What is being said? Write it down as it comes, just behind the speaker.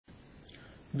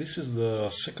This is the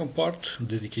second part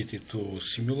dedicated to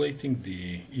simulating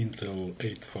the Intel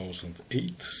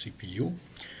 8008 CPU.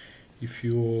 If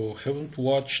you haven't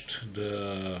watched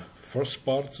the first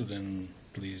part, then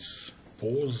please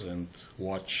pause and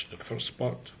watch the first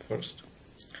part first.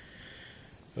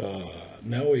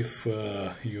 Now, if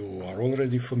you are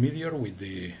already familiar with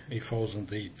the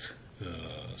 8008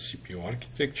 CPU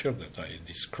architecture that I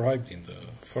described in the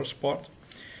first part,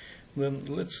 then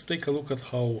let's take a look at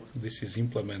how this is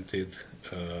implemented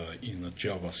in a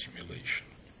Java simulation.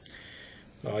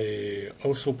 I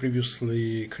also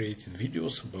previously created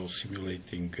videos about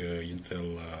simulating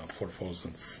Intel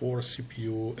 4004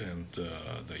 CPU and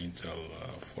the Intel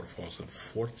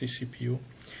 4040 CPU.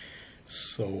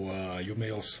 So you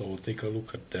may also take a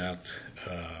look at that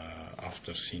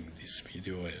after seeing this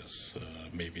video, as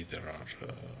maybe there are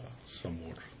some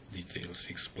more details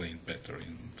explained better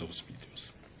in those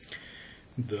videos.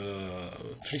 The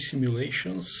three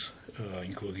simulations,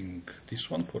 including this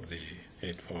one for the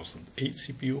 8008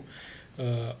 CPU,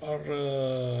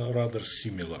 are rather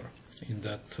similar in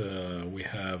that we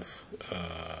have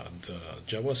the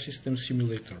Java System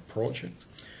Simulator project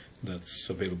that's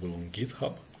available on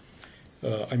GitHub.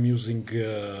 I'm using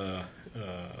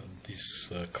this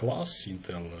class,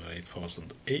 Intel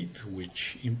 8008,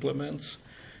 which implements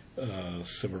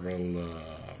several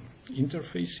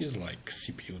interfaces like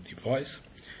CPU device,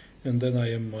 and then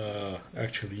I am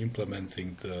actually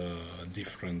implementing the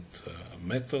different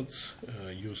methods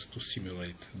used to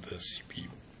simulate the CPU.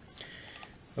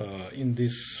 In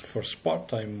this first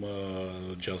part, I'm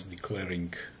just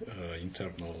declaring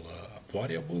internal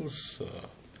variables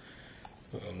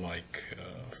like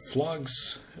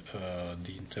flags,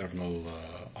 the internal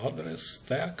address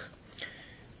stack.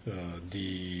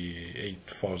 The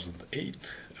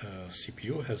 8008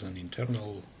 CPU has an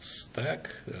internal stack.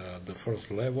 The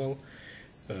first level,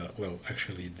 well,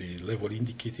 actually the level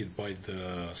indicated by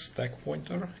the stack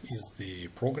pointer is the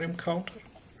program counter.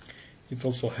 It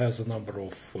also has a number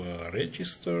of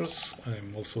registers.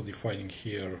 I'm also defining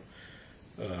here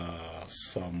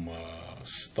some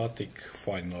static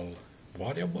final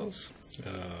variables,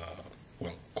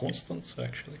 well, constants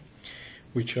actually,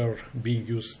 which are being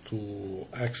used to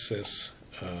access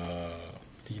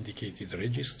the indicated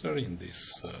register in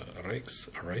this regs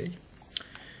array,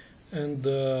 and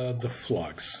the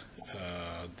flags.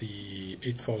 The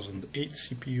 8008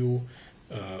 CPU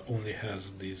only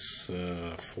has these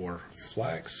four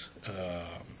flags: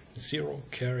 0,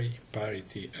 carry,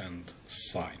 parity, and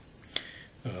sign.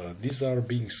 These are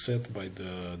being set by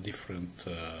the different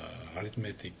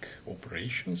arithmetic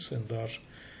operations and are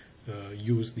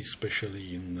used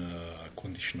especially in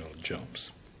conditional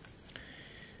jumps.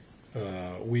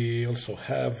 We also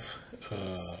have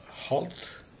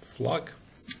halt flag.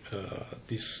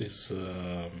 This is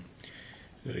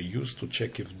used to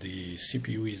check if the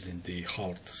CPU is in the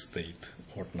halt state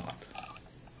or not.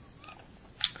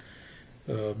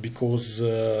 Because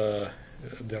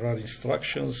there are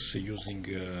instructions using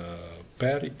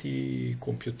parity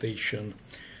computation,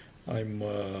 I'm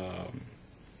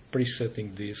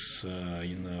presetting this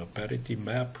in a parity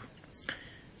map.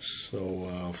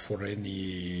 So for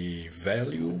any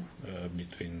value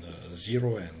between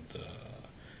 0 and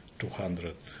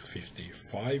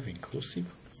 255 inclusive,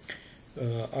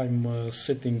 I'm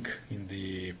setting in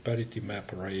the parity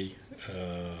map array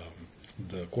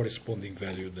the corresponding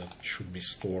value that should be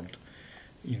stored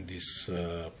in this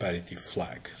parity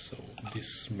flag. So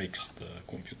this makes the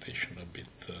computation a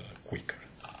bit quicker.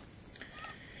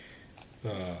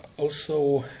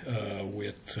 Also,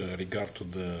 with regard to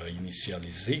the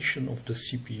initialization of the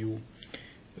CPU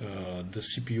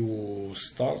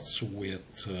starts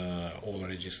with all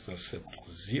registers set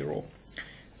to 0,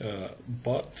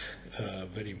 but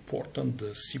very important,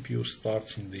 the CPU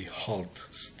starts in the halt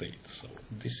state. So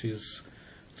this is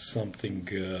something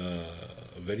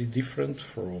very different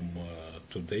from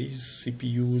today's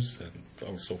CPUs, and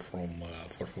also from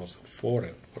 4004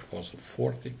 and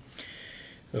 4040.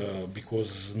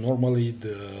 Because normally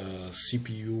the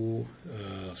CPU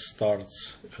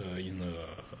starts in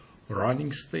a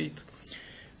running state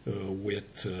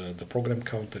with the program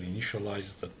counter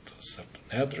initialized at a certain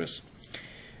address.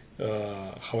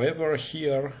 However,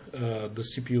 here the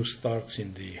CPU starts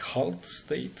in the halt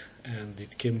state, and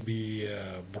it can be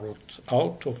brought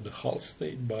out of the halt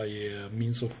state by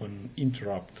means of an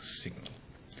interrupt signal.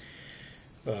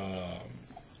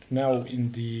 Now,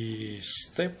 in the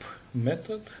step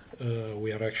method,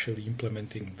 we are actually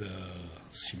implementing the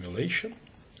simulation.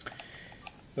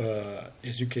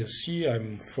 As you can see,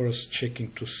 I'm first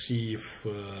checking to see if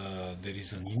there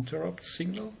is an interrupt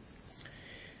signal.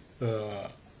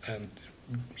 And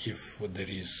if there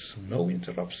is no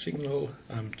interrupt signal,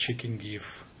 I'm checking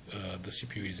if the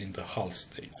CPU is in the halt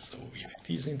state. So if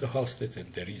it is in the halt state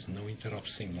and there is no interrupt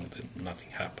signal, then nothing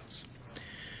happens.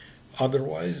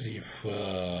 Otherwise, if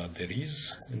there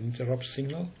is an interrupt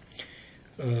signal,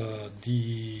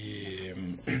 the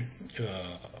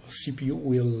CPU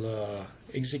will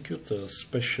execute a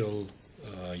special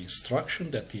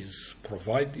instruction that is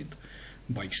provided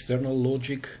by external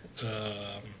logic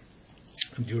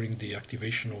during the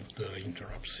activation of the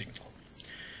interrupt signal.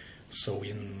 So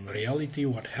in reality,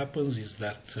 what happens is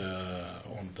that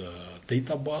on the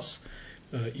data bus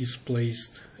is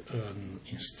placed an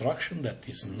instruction that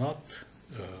is not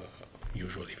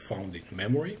usually found in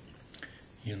memory.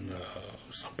 In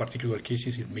some particular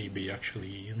cases, it may be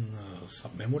actually in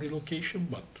some memory location,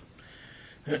 but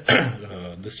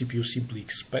the CPU simply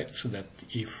expects that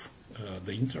if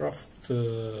the interrupt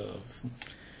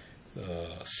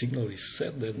signal is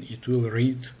set, then it will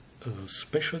read a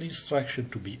special instruction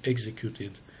to be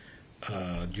executed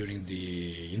during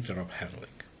the interrupt handling.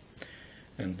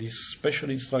 And this special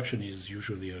instruction is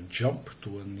usually a jump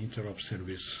to an interrupt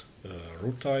service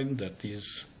routine that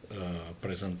is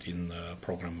present in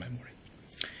program memory.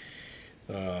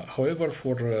 However,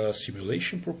 for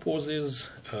simulation purposes,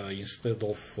 instead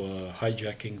of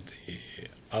hijacking the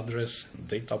address and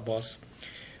data bus,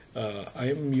 I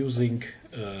am using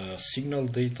signal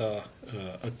data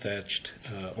attached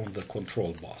on the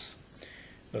control bus.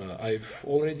 I've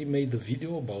already made a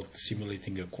video about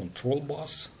simulating a control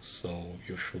bus, so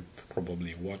you should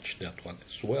probably watch that one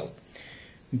as well.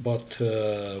 But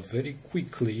very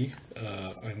quickly,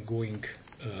 I'm going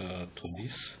to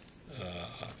this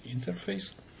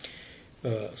interface.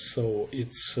 So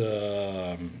it's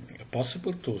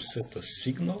possible to set a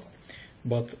signal,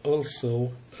 but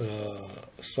also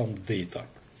some data,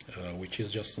 which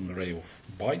is just an array of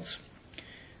bytes.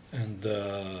 And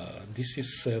this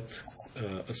is set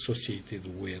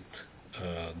associated with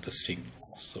the signal.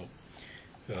 So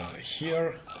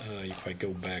here, if I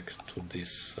go back to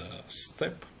this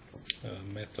step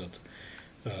method,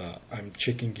 I'm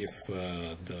checking if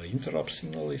the interrupt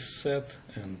signal is set,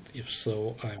 and if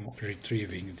so, I'm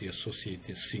retrieving the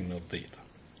associated signal data.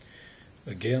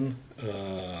 Again,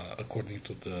 according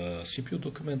to the CPU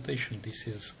documentation, this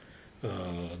is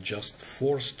just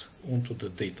forced onto the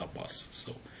data bus.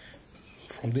 So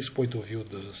from this point of view,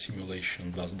 the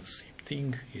simulation does the same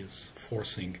thing, is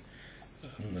forcing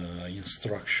an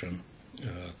instruction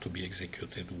to be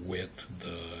executed with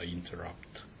the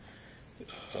interrupt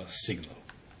signal.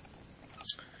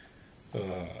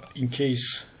 In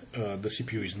case the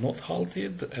CPU is not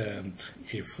halted, and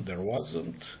if there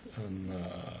wasn't an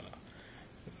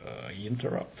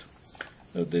interrupt,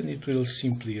 then it will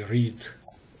simply read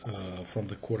from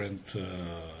the current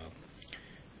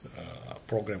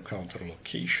program counter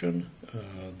location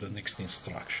the next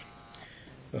instruction.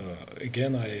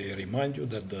 Again, I remind you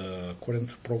that the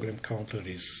current program counter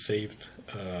is saved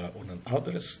on an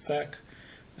address stack,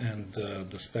 and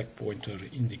the stack pointer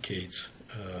indicates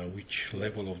which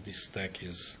level of this stack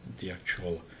is the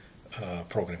actual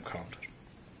program counter.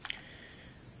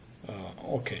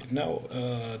 Okay, now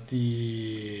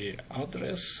the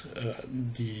address,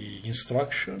 the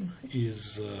instruction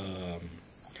is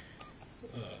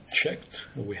checked.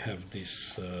 We have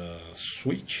this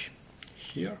switch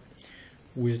here,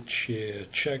 which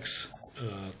checks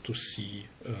to see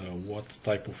what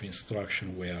type of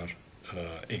instruction we are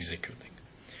executing.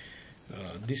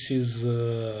 This is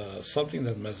something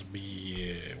that must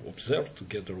be observed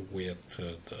together with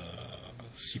the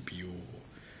CPU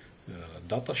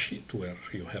datasheet, where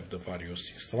you have the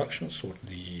various instructions, or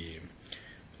the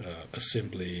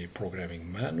assembly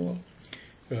programming manual,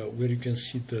 where you can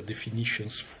see the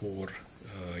definitions for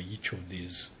each of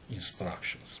these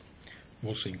instructions.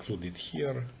 Also included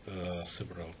here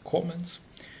several comments.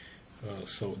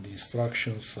 So the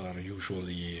instructions are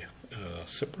usually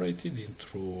separated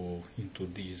into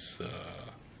these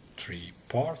three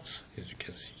parts. As you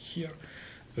can see here,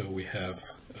 we have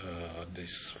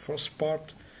this first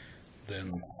part,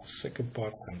 then second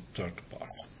part, and third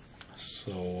part.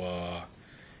 So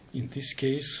in this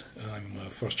case, I'm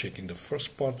first checking the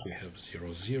first part. We have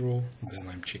 0, 0. Then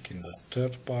I'm checking the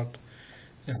third part,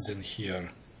 and then here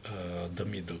the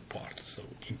middle part. So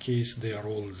in case they are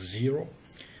all 0,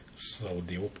 so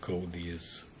the opcode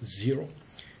is 0,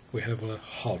 we have a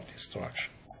halt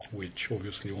instruction, which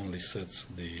obviously only sets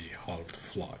the halt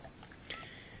flag.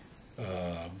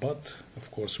 But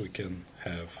of course we can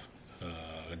have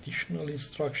additional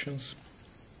instructions,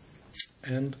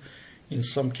 and in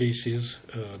some cases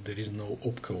there is no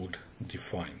opcode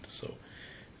defined. So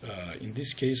In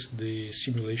this case, the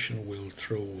simulation will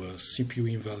throw a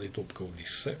CPU invalid opcode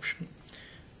exception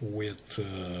with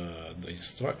the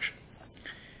instruction,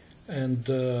 and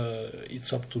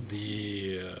it's up to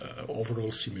the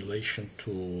overall simulation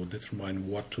to determine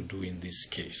what to do in this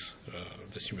case.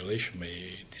 The simulation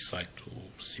may decide to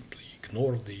simply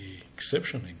ignore the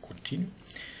exception and continue,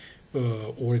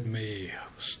 or it may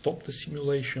stop the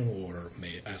simulation, or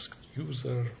may ask the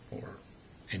user, or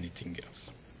anything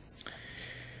else.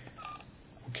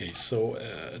 Okay, so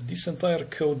this entire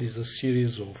code is a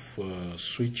series of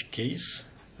switch case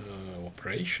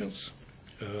operations.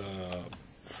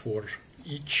 For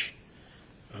each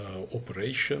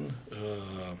operation,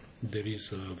 there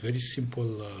is a very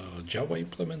simple Java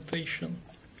implementation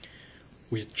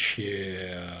which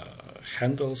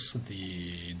handles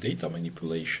the data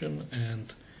manipulation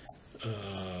and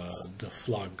the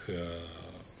flag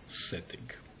setting.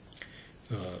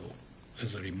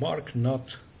 As a remark,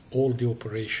 not all the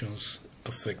operations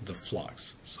affect the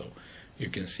flags. So you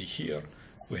can see here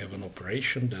we have an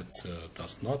operation that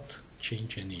does not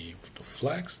change any of the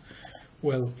flags.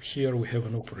 Well, here we have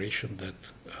an operation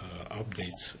that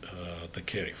updates the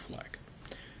carry flag.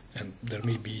 And there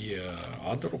may be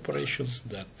other operations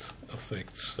that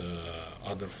affects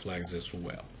other flags as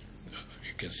well.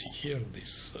 You can see here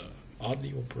this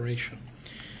ADI operation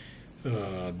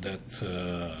that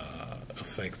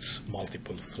affects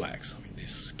multiple flags. In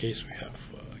this case we have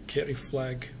carry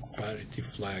flag, parity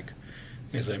flag.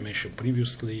 As I mentioned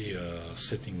previously,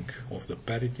 setting of the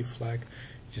parity flag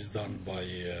is done by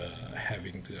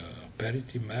having the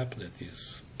parity map that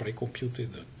is pre-computed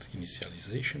at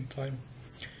initialization time.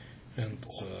 And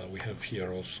we have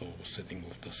here also setting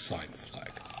of the sign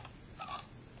flag.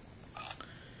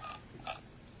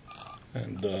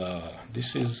 And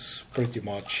this is pretty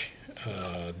much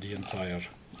the entire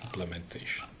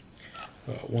implementation.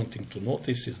 One thing to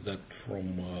notice is that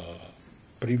from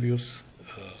previous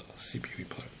CPU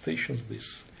implementations,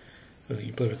 this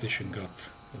implementation got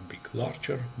a bit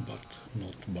larger, but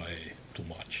not by too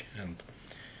much. And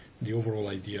the overall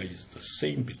idea is the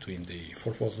same between the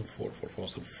 4004,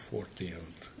 4040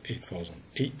 and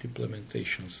 8008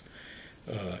 implementations.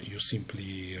 You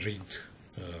simply read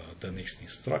the next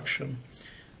instruction,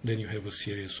 then you have a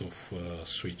series of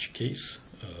switch case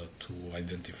to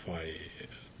identify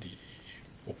the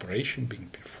operation being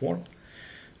performed.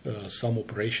 Some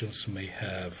operations may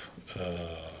have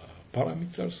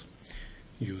parameters.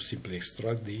 You simply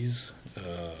extract these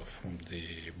from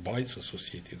the bytes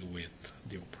associated with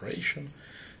the operation.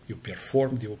 You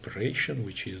perform the operation,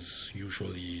 which is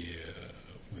usually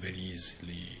very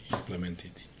easily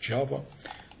implemented in Java.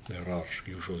 There are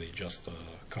usually just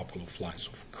a couple of lines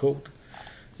of code.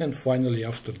 And finally,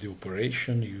 after the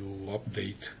operation, you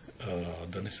update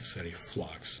the necessary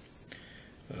flags.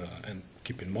 And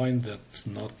keep in mind that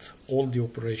not all the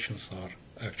operations are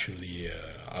actually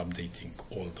updating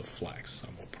all the flags.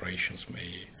 Some operations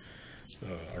may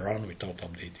run without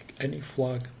updating any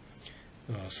flag.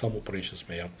 Some operations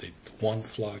may update one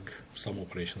flag. Some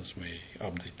operations may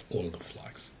update all the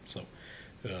flags. So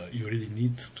you really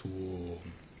need to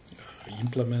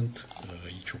implement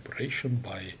each operation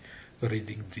by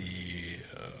reading the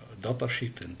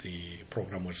datasheet and the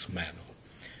programmer's manual.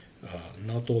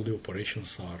 Not all the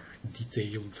operations are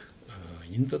detailed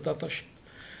in the datasheet.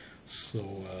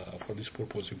 So for this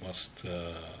purpose you must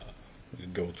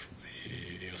go through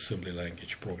the assembly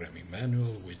language programming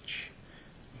manual, which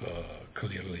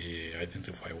clearly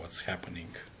identify what's happening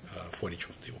for each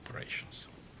of the operations.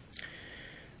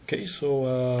 Okay,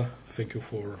 so thank you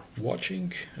for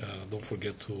watching. Don't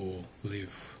forget to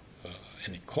leave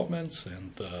any comments,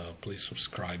 and please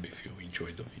subscribe if you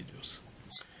enjoyed the videos.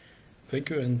 Thank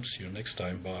you and see you next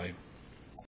time. Bye.